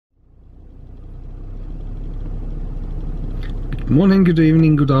Morning, good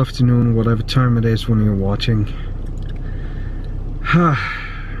evening, good afternoon, whatever time it is when you're watching.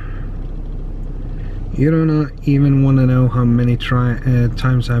 You don't even want to know how many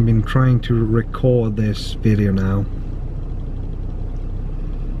times I've been trying to record this video now.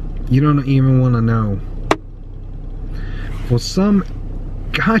 You don't even want to know. For some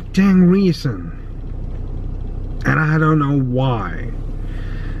goddamn reason, and I don't know why,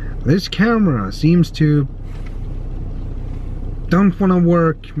 this camera seems to don't want to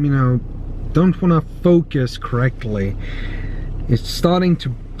work, don't want to focus correctly. It's starting to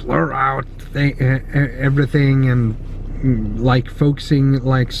blur out everything and like focusing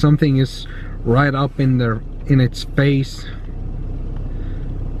like something is right up in its face.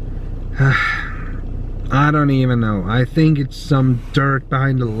 I don't even know. I think it's some dirt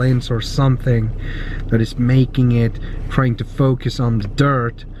behind the lens or something that is making it trying to focus on the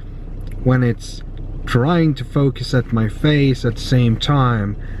dirt when it's trying to focus at my face at the same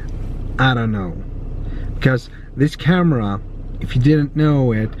time. I don't know, because this camera, if you didn't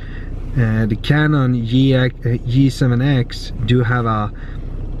know it, the Canon G7X do have a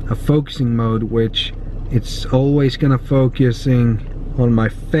focusing mode which it's always gonna focusing on my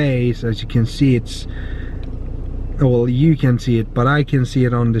face. As you can see, it's, well, you can see it, but I can see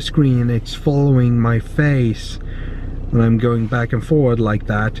it on the screen. It's following my face when I'm going back and forward like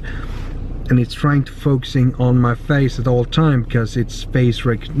that. And it's trying to focusing on my face at all time because it's face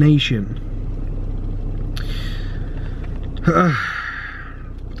recognition.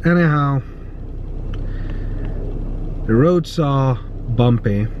 Anyhow, the roads are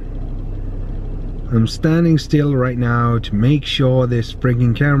bumpy. I'm standing still right now to make sure this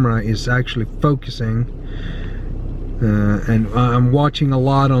freaking camera is actually focusing. And I'm watching a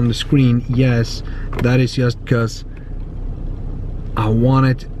lot on the screen. Yes, that is just because I want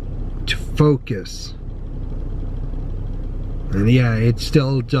it to focus, and yeah, it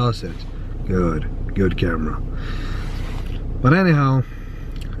still does it. Good camera. But anyhow,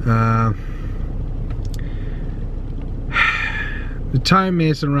 the time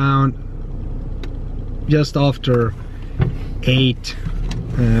is around just after 8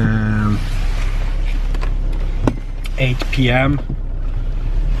 p.m.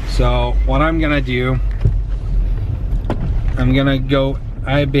 So what I'm gonna do, I'm gonna go.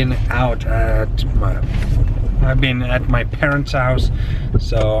 I've been at my parents' house,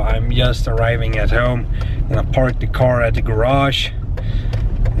 so I'm just arriving at home. I'm gonna park the car at the garage,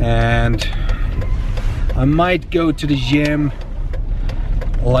 and I might go to the gym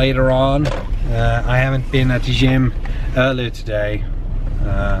later on. I haven't been at the gym earlier today.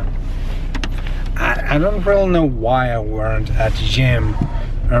 I don't really know why I weren't at the gym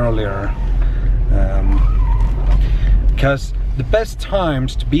earlier, because the best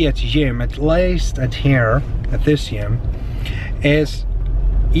times to be at the gym, at least at this gym, is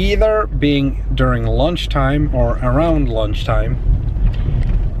either being during lunchtime or around lunchtime,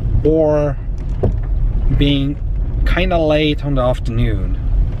 or being kind of late on the afternoon.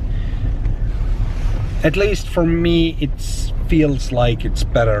 At least for me, it feels like it's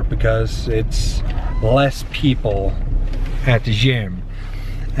better because it's less people at the gym.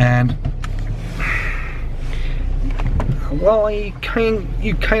 And well, you kind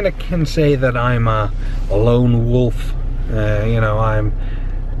of can say that I'm a lone wolf. I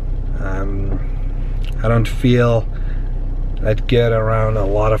don't feel that good around a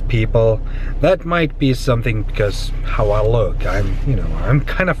lot of people. That might be something because how I look. I'm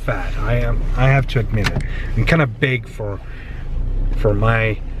kind of fat. I have to admit it. I'm kind of big for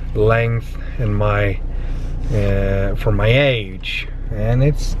my length and my for my age, and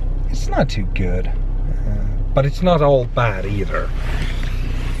it's not too good. But it's not all bad either.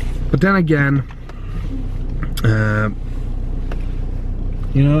 But then again,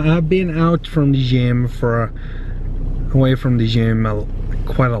 I've been out from the gym away from the gym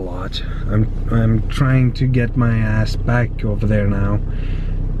quite a lot. I'm trying to get my ass back over there now.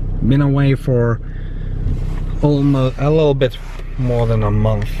 Been away for almost a little bit more than a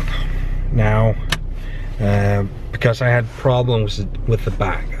month now, because I had problems with the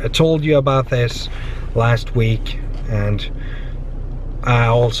back. I told you about this last week, and I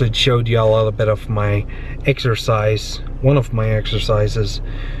also showed you a little bit of my exercise, one of my exercises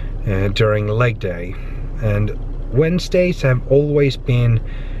during leg day. And Wednesdays have always been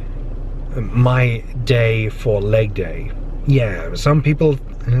my day for leg day. Yeah, some people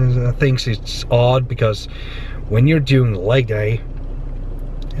thinks it's odd because when you're doing leg day,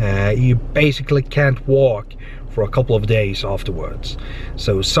 you basically can't walk for a couple of days afterwards.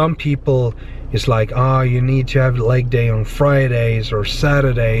 So some people it's like, oh, you need to have leg day on Fridays or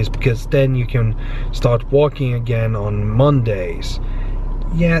Saturdays because then you can start walking again on Mondays.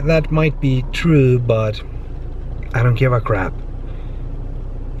 Yeah, that might be true, but I don't give a crap.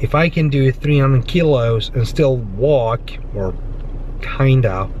 If I can do 300 kilos and still walk, or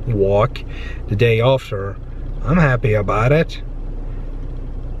kinda walk, the day after, I'm happy about it.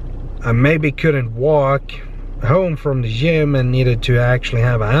 I maybe couldn't walk home from the gym and needed to actually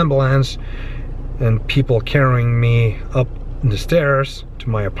have an ambulance and people carrying me up the stairs to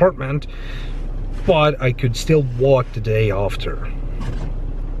my apartment, but I could still walk the day after.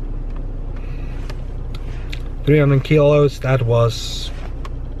 300 kilos, that was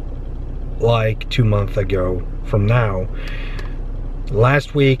like 2 months ago from now.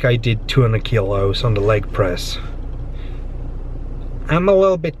 Last week I did 200 kilos on the leg press. I'm a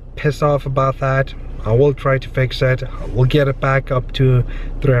little bit pissed off about that. I will try to fix it. I will get it back up to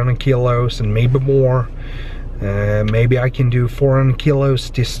 300 kilos and maybe more. Maybe I can do 400 kilos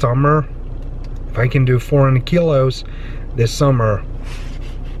this summer. If I can do 400 kilos this summer,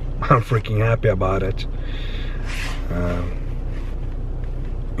 I'm freaking happy about it.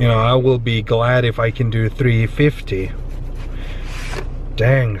 You know, I will be glad if I can do 350.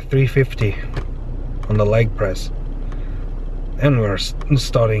 Dang, 350 on the leg press. And we're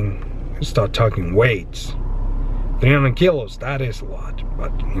start talking weights. 300 kilos, that is a lot,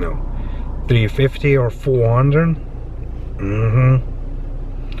 but you know, 350 or 400,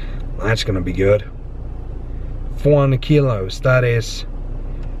 that's gonna be good. 400 kilos, that is,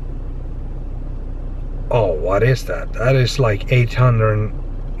 oh, what is that? That is like 800,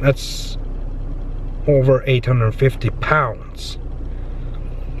 that's over 850 pounds.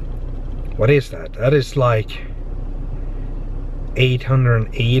 What is that? That is like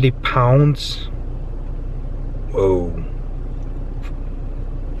 880 pounds. Whoa.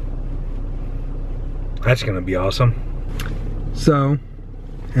 That's gonna be awesome. So,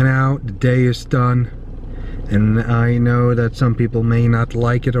 and now the day is done. And I know that some people may not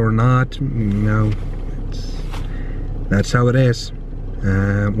like it or not. You know, that's how it is.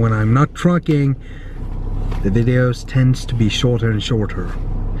 When I'm not trucking, the videos tends to be shorter and shorter.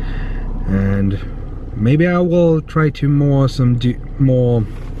 And maybe I will try to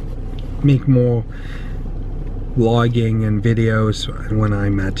make more vlogging and videos when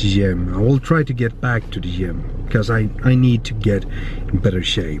I'm at the gym. I will try to get back to the gym because I need to get in better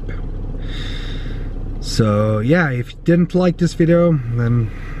shape. So yeah, if you didn't like this video, then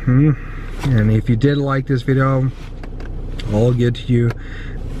and if you did like this video, all good to you.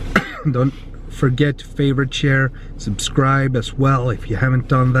 Don't forget to favorite, share, subscribe as well if you haven't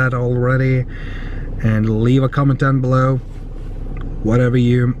done that already, and leave a comment down below. Whatever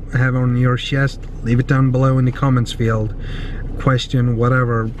you have on your chest, leave it down below in the comments field. Question,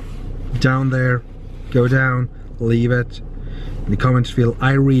 whatever, down there, go down, leave it in the comments field.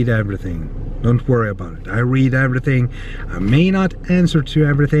 I read everything, don't worry about it. I read everything. I may not answer to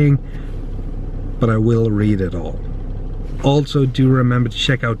everything, but I will read it all. Also, do remember to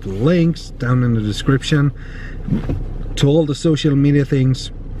check out the links down in the description to all the social media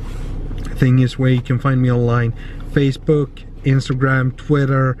things where you can find me online. Facebook, Instagram,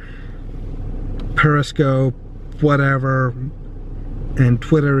 Twitter, Periscope, whatever. And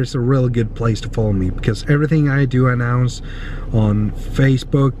Twitter is a real good place to follow me because everything I do announce on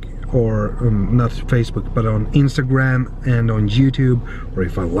Facebook, or not Facebook, but on Instagram and on YouTube, or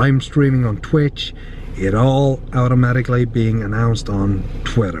if I'm live streaming on Twitch, it all automatically being announced on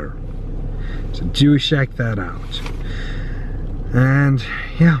Twitter. So do check that out. And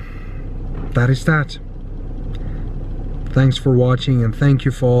yeah, that is that. Thanks for watching, and thank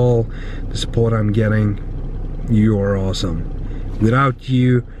you for all the support I'm getting. You are awesome. Without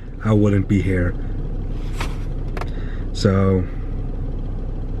you, I wouldn't be here. So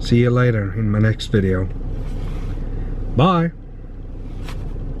see you later in my next video. Bye.